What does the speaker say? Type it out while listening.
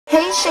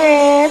Hey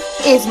Chef,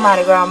 it's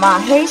Mardi Grandma.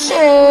 Hey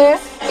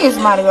Chef, it's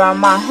Mardi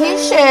Grandma. Hey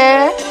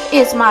Chef,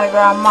 it's Mardi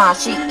Grandma.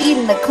 She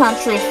eating the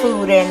country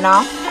food and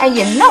all, and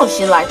you know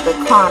she like the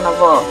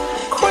carnival,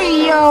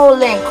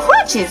 Creole and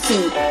crunchy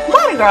too.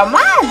 Mardi Grandma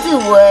do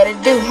what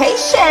it do. Hey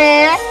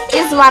Chef,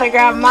 it's Mardi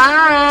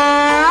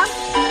Grandma.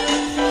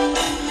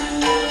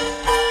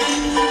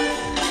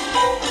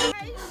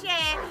 Hey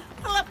Chef,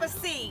 pull up a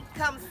seat.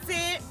 Come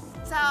sit,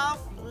 talk,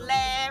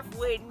 laugh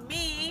with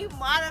me,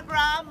 Mardi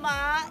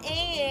Grandma,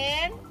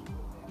 and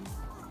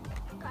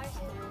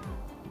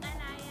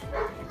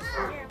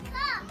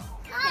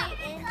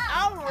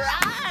all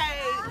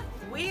right,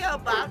 we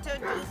about to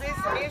do this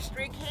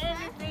mystery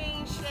candy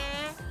thing,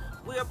 Chef.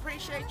 We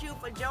appreciate you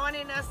for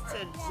joining us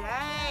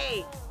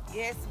today.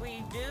 Yes,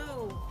 we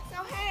do.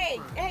 So hey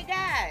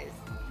guys,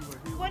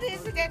 what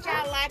is it that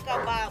y'all like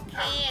about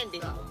candy?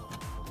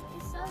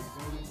 It's so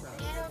sweet,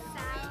 little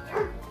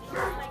sour. It's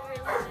like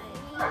really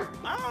good.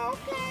 Oh,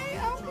 okay.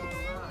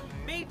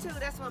 Me too.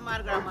 That's what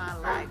my grandma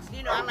likes.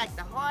 You know, I like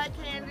the hard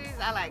candies.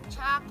 I like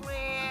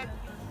chocolate.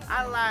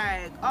 I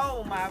like,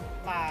 my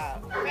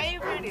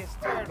favorite is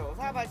turtles.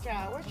 How about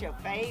y'all? What's your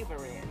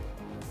favorite?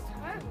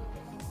 Turtle.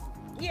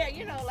 Yeah,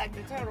 you know, like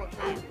the turtle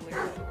candy.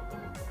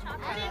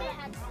 Chocolate in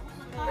it?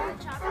 Hard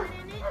chocolate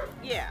in it?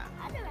 Yeah.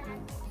 I never had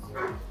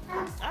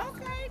this.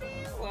 Okay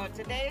then. Well,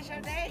 today is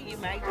your day. You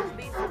might just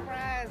be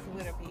surprised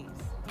with a piece.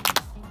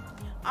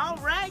 All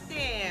right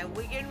then.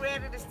 We're getting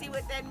ready to see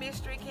what that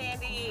mystery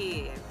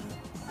candy is.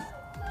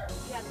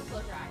 You have to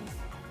close your eyes.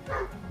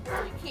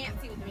 You can't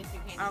see what the mystery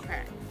candy is.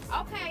 Okay.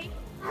 Okay.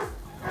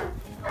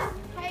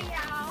 Hey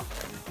y'all,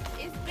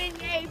 it's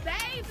Beignet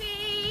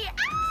Baby.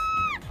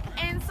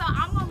 And so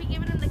I'm gonna be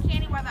giving them the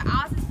candy while their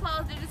eyes is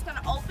closed. They're just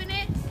gonna open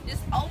it.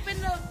 Just open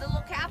the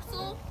little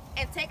capsule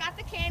and take out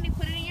the candy,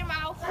 put it in your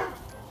mouth.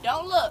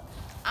 Don't look.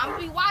 I'm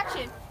gonna be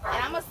watching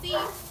and I'm gonna see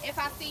if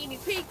I see any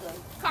pikas.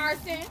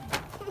 Carson.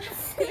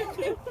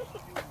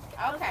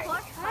 Okay.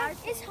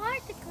 It's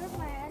hard to close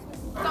my eyes with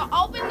it. So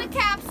open the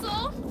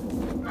capsule.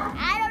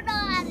 I don't know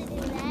how to do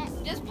that.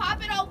 Just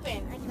pop it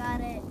open. I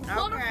got it.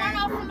 Pull the front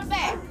off from the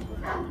back.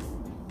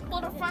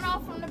 Pull the front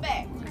off from the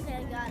back. Okay,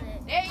 I got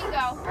it. There you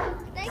go.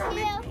 Thank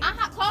you.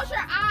 Close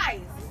your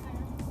eyes.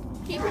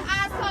 Keep your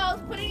eyes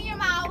closed. Put it in your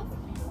mouth.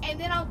 And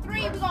then on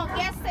 3, we're going to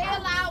guess, say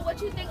aloud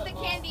what you think the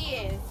candy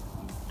is.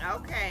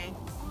 Okay.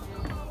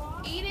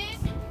 Eat it.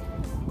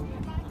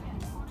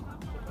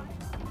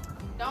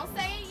 Don't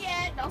say it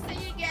yet. Don't say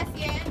your guess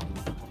yet.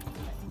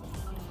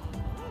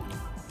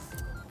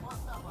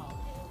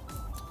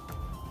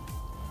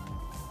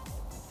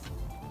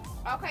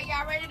 Okay,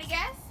 y'all ready to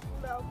guess?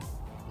 No.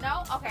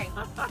 No? Okay.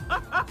 Okay.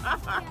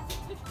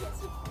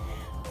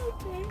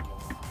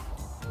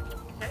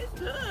 Tastes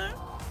good.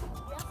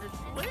 It's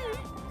sweet.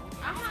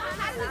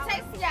 How does it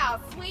taste to y'all?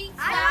 Sweet,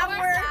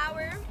 sour?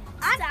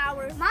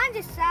 Sour. Mine's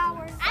just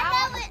sour. I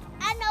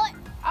know it.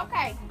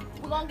 Okay,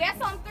 we're gonna guess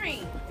on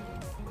 3.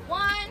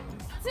 1,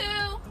 2,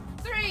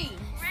 3.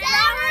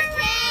 Sour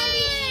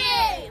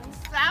candy.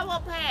 Sour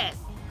Patch.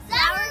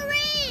 Sour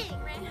ring.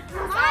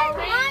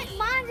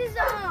 Mine's is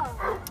sour.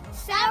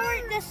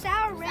 The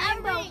sour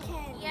rainbow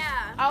candy.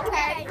 Yeah.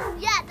 Okay.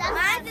 Yeah, that's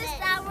mine's is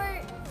sour.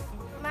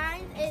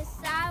 Mine is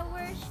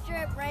sour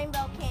strip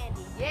rainbow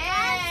candy.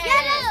 Yeah.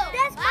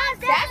 That's mine.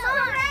 That's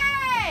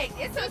correct.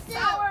 It's a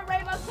sour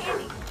rainbow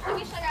candy. Let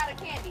me show y'all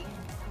the candy.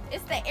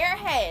 It's the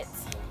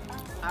Airheads.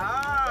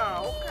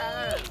 Oh,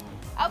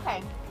 okay.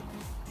 Okay.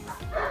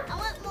 I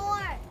want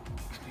more.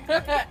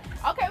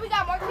 Okay, we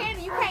got more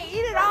candy. You can't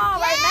eat it all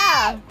right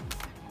now.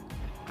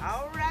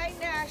 All right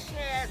now,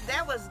 Chef.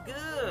 That was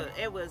good.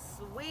 It was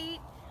sweet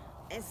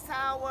and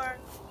sour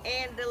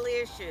and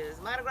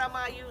delicious. My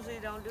grandma usually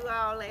don't do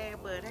all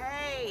that, but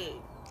hey.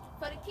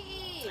 For the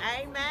kids.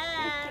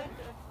 Amen.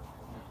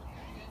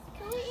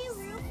 Can we eat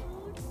real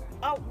food?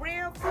 Oh,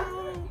 real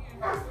food?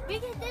 We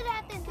can do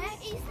that the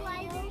next eat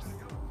sliders.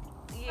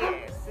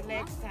 Yes, the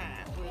next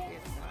time we'll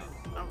get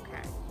some.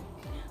 Okay.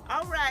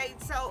 All right,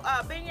 so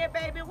Beignet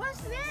Baby,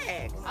 what's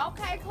next?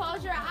 Okay,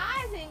 close your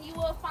eyes and you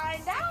will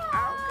find out.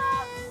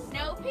 Okay.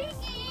 No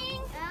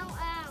peeking. Ow.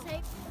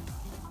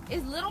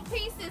 It's little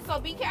pieces, so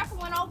be careful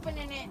when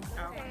opening it.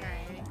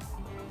 Okay.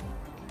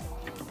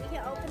 We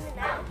can open it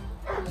now.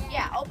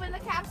 Yeah, open the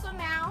capsule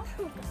now.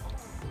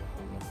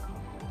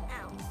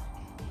 Ow.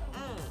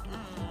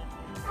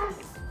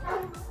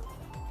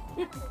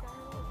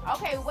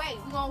 Okay, wait,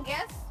 we're gonna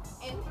guess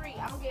in 3.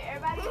 I'm gonna give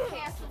everybody a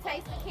chance to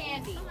taste the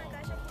candy. Oh my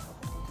gosh, I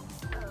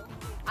can't open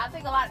it. I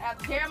think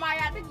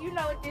Jeremiah, I think you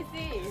know what this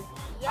is.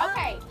 Yeah.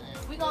 Okay,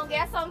 we're gonna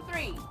guess on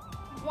 3.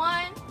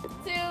 1,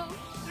 2,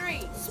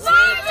 3.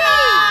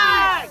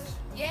 Sweetheart!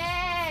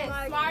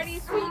 Yes,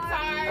 Smarties,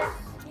 Sweetheart.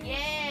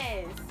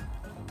 Yes.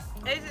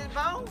 Is it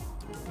both?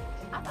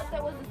 I thought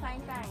that was the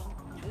same thing.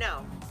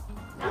 No.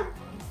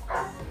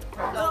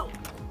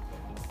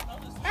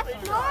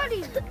 That's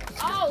Smarties.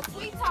 Oh,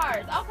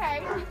 Sweethearts. Okay.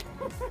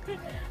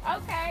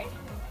 Okay.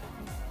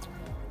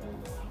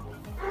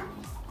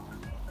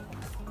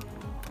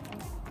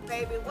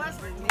 Baby, what's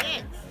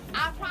next?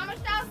 I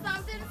promised y'all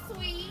something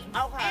sweet.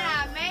 Okay. And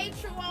I made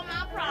true on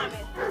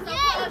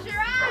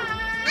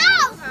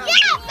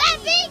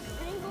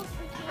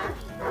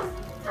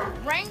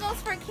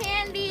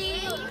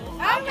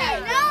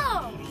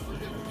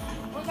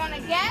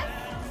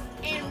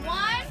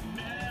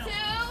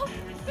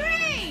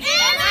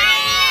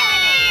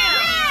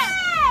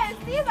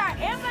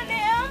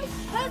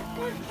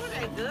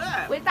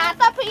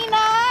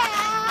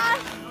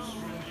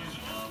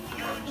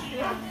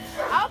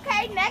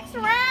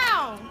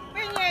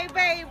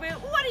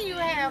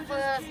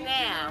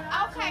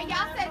Okay,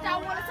 y'all said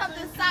y'all wanted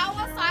something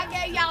sour, so I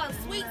gave y'all a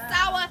sweet,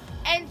 sour,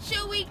 and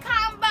chewy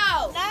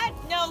combo. Not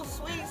no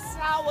sweet,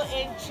 sour,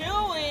 and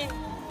chewy.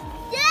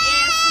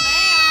 Yes,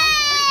 ma'am.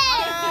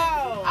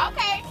 Oh.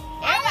 Okay.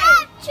 I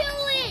love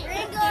chewy.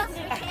 Ringles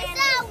for candy.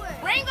 Sour.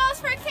 Ringles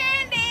for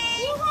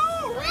candy.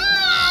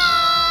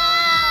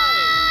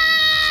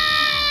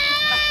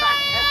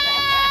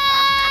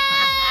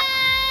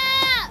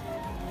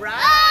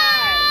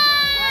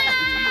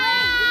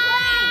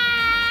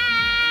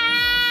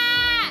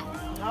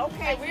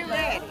 Okay, we're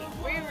ready.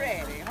 We're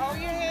ready. Hold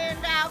your hand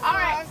out. All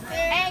right. Frosty.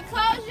 And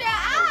close your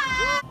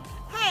eyes.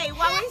 Hey,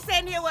 while we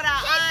sitting here with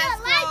our eyes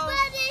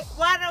closed,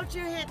 why don't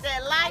you hit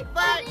that like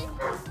button?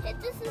 Hit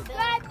the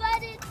subscribe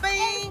button.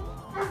 Bing.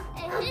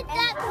 And hit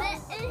that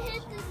and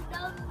hit the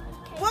notification.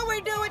 What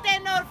we do with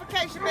that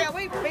notification bell?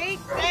 We beat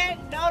that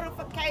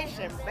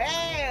notification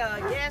bell.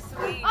 Yes,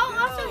 we do.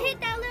 Also hit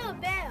that little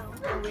bell.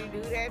 And we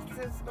do that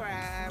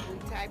subscribe.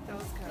 We type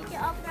those We codes.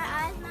 can open our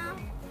eyes now.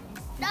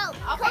 No.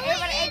 Okay,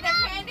 everybody ate that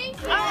candy?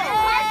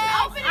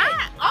 Oh, Open it.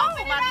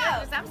 Open my it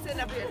up. goodness, I'm sitting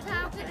up here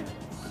talking.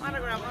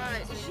 Monogram,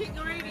 she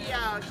greedy,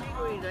 y'all. She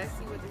greedy. Let's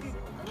see what this is.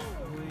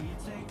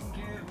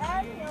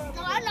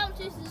 No, I know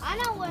this is. I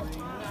know what.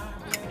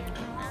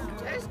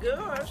 That's good.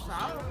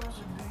 Solid.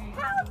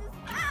 How is this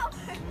out?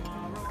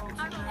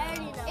 I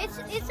already know. It's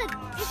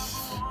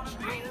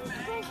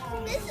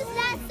this is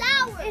not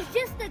sour. It's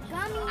just a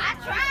gummy. I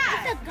tried.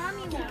 It's a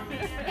gummy one.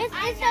 It's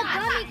a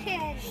gummy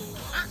candy.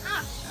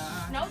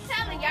 No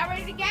telling. Y'all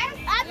ready to guess?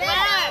 I know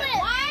it.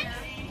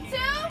 1, 2,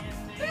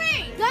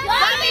 3.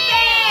 Gummy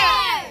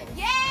bear.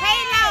 Yes.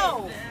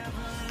 Halo.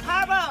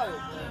 Turbo.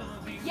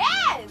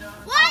 Yes.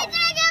 Why did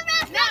I get rid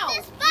of No,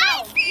 this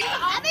spice? These are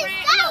I mean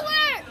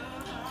off-brand.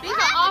 sour. These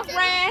are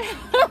off-brand.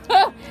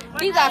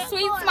 These are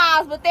sweet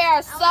smiles, but they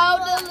are so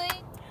delicious.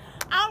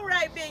 All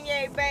right,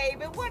 Beignet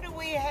baby, what do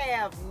we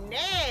have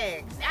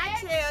next? I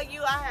tell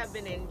you, I have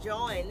been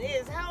enjoying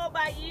this. How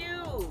about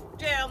you,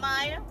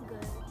 Jeremiah?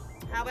 Good.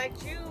 How about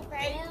you,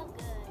 Peyton? Real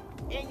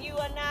good. And you,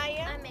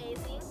 Anaya?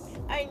 Amazing.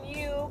 And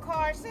you,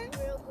 Carson?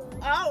 Real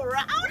good. All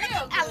right. Oh,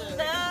 Real I good.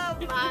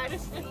 love my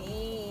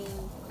team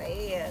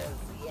players.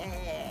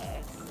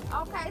 Yes.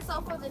 Okay,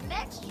 so for the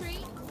next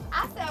treat,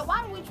 I said,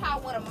 why don't we try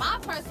one of my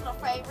personal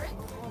favorites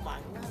Oh my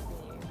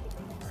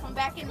goodness. from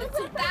back in the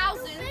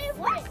 2000s?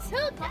 What?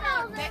 Come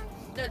on, 2000?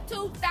 the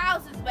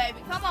 2000s, baby.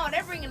 Come on,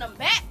 they're bringing them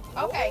back.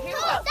 Okay, here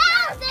we go.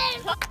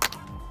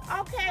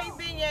 2000. Okay,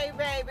 Beignet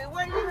baby,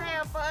 what do you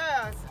have for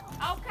us?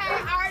 Okay,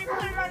 I already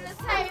put it on the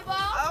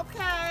table.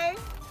 Okay.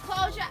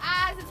 Close your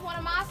eyes. It's one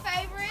of my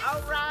favorites.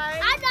 All right.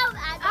 I know.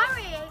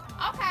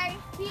 Okay,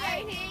 he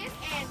ate his,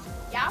 and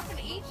y'all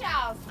finna eat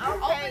y'all's.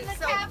 Okay, Open the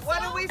so capsule.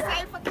 what do we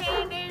say for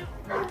candy?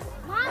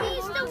 Mommy,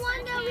 it's the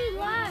one that we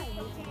like.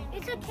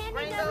 It's a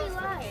candy that we Rainbows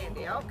for like.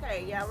 candy. Okay,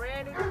 y'all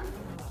ready?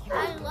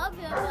 I love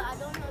it, but I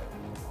don't know.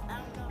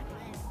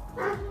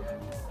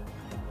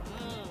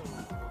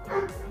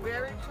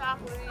 Very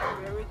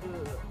chocolatey, very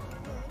good.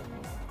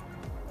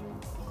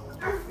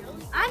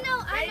 I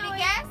know. Ready to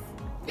guess?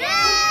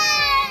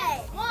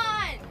 Yay! 1,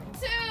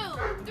 2,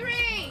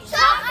 3.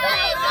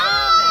 Chocolate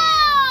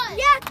gold!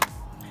 Yes.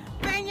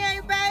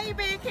 Beignet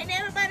baby, can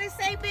everybody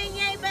say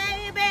Beignet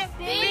baby?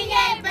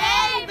 Beignet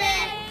baby.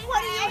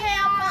 What do you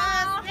have for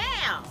us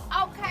now?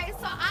 Okay,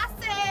 so I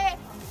said,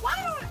 why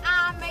don't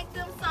I make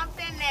them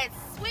something that's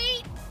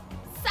sweet,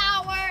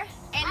 sour,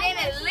 and then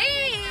it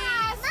leaves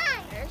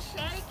Let's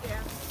shake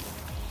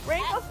it.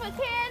 wrinkles for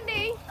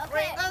candy.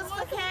 Wrinkles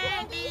for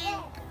candy.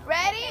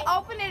 Ready?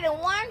 Open it in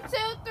 1, 2,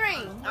 3.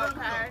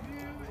 Okay.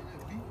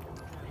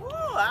 Ooh,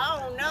 I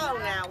don't know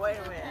now. Wait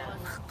a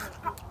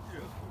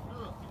minute.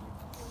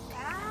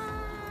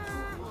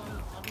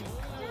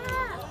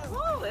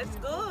 Ooh, it's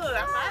good.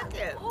 I like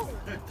it.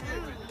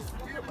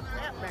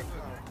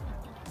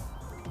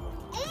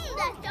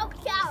 That's so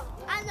cute.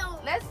 I know.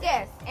 Let's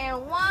guess.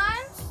 And 1,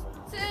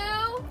 2,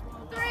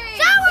 3.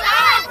 Sour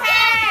Patch!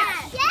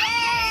 Patch!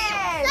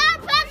 Yes!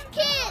 Sour Patch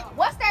Kid.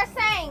 What's that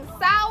saying?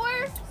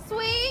 Sour,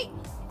 sweet.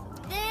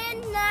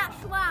 Then not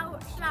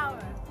sour.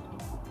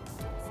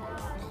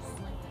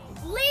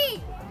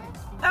 Leaf.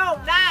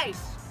 Oh,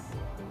 nice.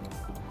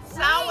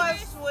 Sour,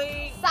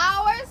 sweet.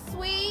 Sour,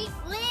 sweet.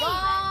 Leaf.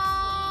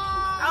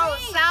 Gone. Oh,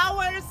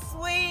 sour,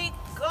 sweet,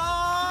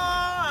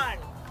 gone.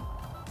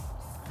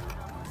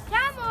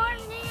 Come on,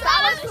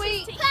 Sour,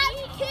 sweet.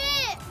 Patch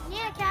Kid.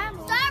 Yeah, come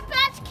on. Sour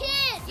Patch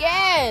Kid.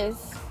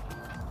 Yes.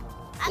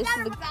 I This got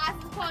is the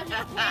guys'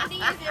 closure candy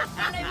is in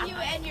front of you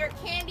and your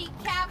candy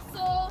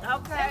capsule.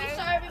 Okay. Let me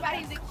show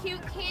everybody the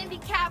cute candy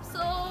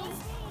capsules.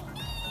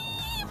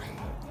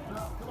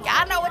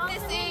 Y'all know what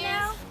this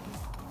is.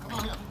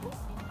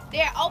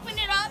 There, open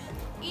it up.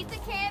 Eat the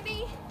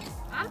candy.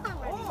 I'm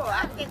not ready. Oh,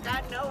 I think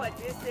I know what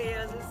this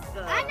is. It's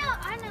good. I know.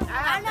 I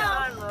have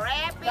to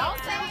unwrap it. Don't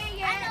say it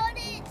yet. I know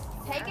this.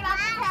 Take it out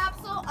the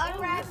capsule,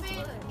 unwrap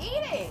it,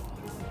 eat it.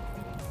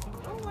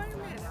 Oh, wait a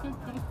minute.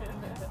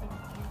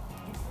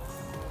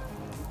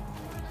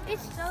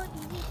 It's so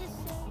easy to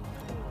say.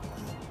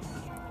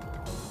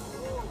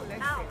 Ooh,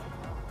 let's Ow. see.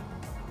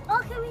 Oh,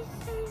 can we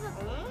say the...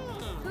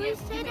 Mmm. Can we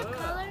say the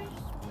colors?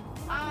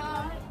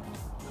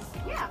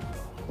 Yeah.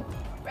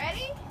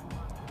 Ready?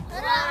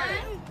 Hold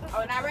on.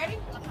 Oh, not ready?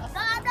 No,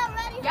 I'm not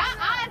ready. Y'all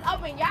eyes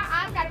open. Y'all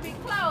eyes gotta be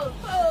closed.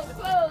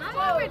 Closed. I'm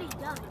already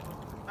done.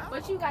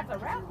 But you got the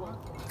red one.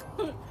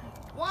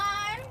 1,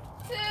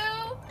 2,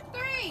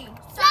 3.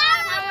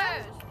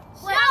 Starburst.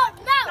 No.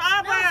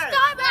 Starburst.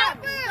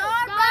 Starburst.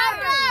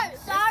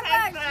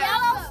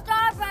 Yellow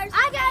Starburst.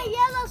 I got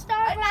yellow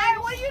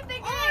Starburst. What do you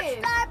think it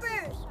is?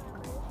 Starburst.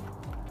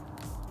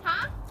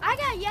 Huh? I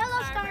got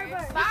yellow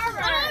Starburst.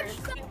 Starburst.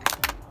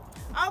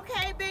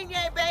 Okay,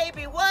 Beignet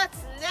baby,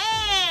 what's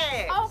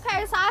next?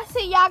 Okay, so I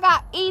see y'all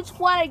got each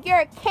one of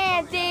your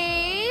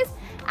candies.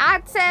 I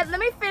said, let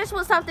me finish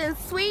with something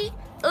sweet,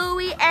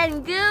 ooey,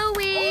 and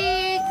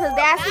gooey, because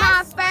that's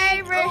my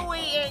favorite.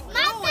 Ooey and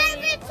My gooey.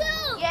 favorite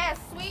too. Yes,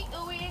 sweet,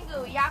 ooey, and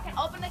gooey. Y'all can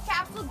open the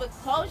capsule, but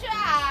close your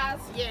eyes.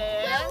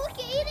 Yes. So we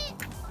can eat it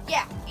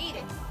Yeah, eat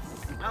it.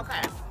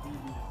 Okay.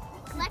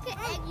 like an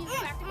egg you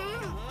crack it.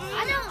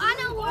 I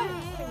know what it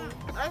is.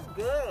 That's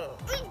good.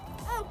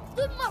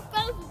 This is my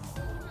favorite.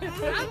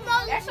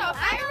 That's your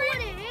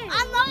favorite? I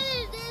know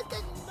it is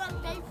because it's my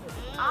favorite.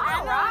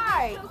 All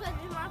right. Because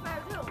it's my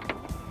favorite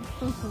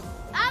too.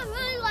 I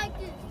really like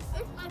this.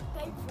 It's my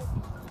favorite.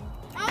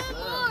 I want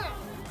more.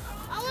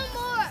 I want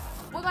more.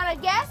 We're going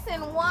to guess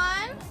in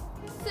 1,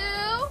 2,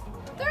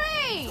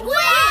 3.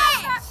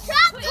 Twix!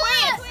 Chocolate!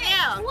 Twix,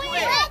 yeah,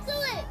 Twix!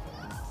 Chocolate!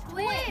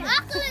 Twix!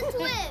 Chocolate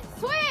Twix!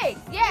 Twix.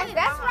 Yes,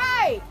 that's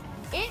right.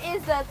 It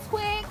is the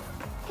Twix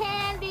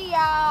candy,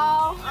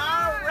 y'all.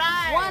 All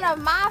right. One of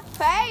my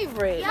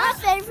favorites. My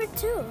favorite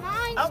too.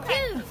 Mine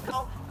Okay. too.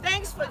 So,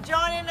 thanks for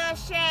joining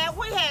us, Shan.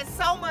 We had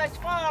so much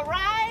fun,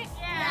 right?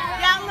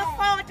 Yeah. Y'all look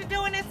forward to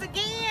doing this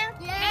again?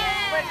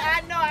 Yeah. But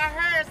I know I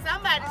heard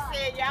somebody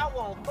said y'all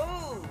want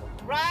food,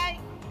 right?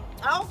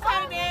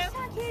 Okay then.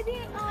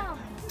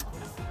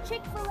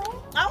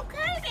 Chick-fil-A?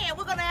 Okay then.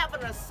 We're gonna have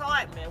an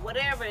assortment,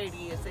 whatever it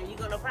is, and you're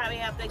gonna probably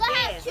have to We're gonna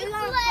have guess.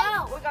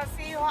 Chick-fil-A. We're gonna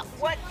see what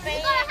We're band gonna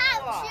you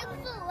have are.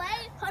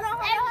 Chick-fil-A. Hold on.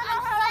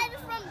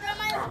 From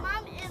Grandma's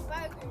mom and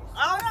burgers.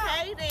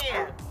 Okay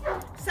then.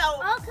 So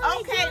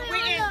Okay, we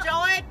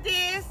enjoyed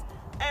this,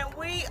 and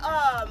we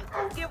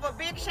give a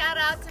big shout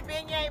out to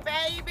Beignet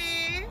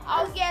baby.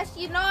 Oh, yes,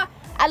 you know,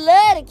 I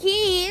love the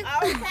kids.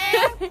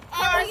 Okay.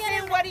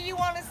 Carson, what do you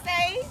want to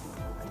say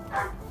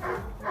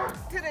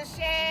to the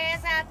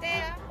Shans out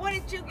there? What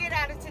did you get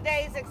out of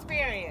today's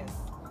experience?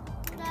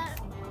 That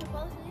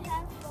supposedly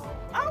has fun.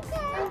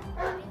 Okay.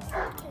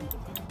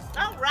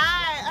 All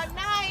right,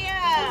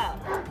 Anaya.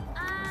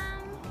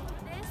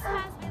 This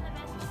has been the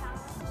best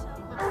challenge so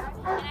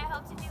far, and I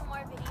hope to do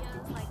more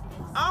videos like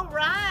this. All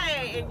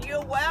right, and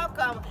you're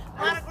welcome.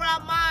 My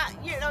grandma,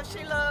 you know,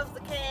 she loves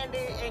the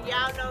candy, and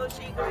y'all know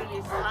she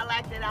greedy, so I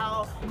liked it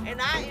all.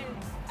 And I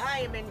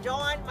am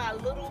enjoying my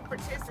little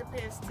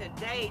participants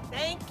today.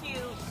 Thank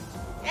you.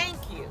 Thank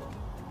you.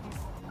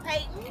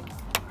 Peyton.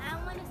 I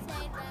want to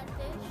say that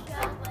this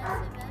show was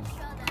the best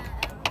show that I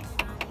ever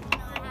been on. Even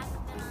though I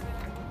haven't been on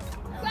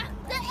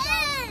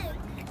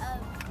a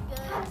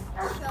good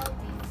show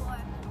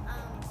before.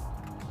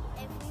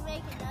 If we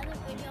make another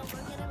video,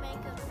 we're gonna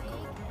make a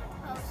big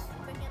post.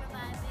 We're gonna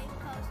buy a big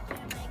poster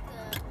and make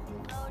a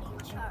voting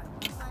chart.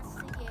 Who wants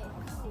to get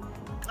who?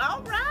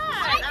 All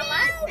right, I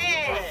like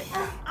that.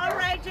 All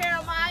right,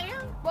 Jeremiah.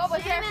 What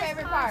was your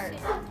favorite part?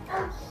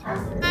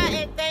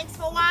 And thanks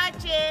for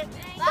watching.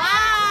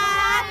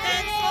 Bye.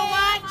 Thanks for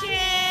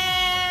watching.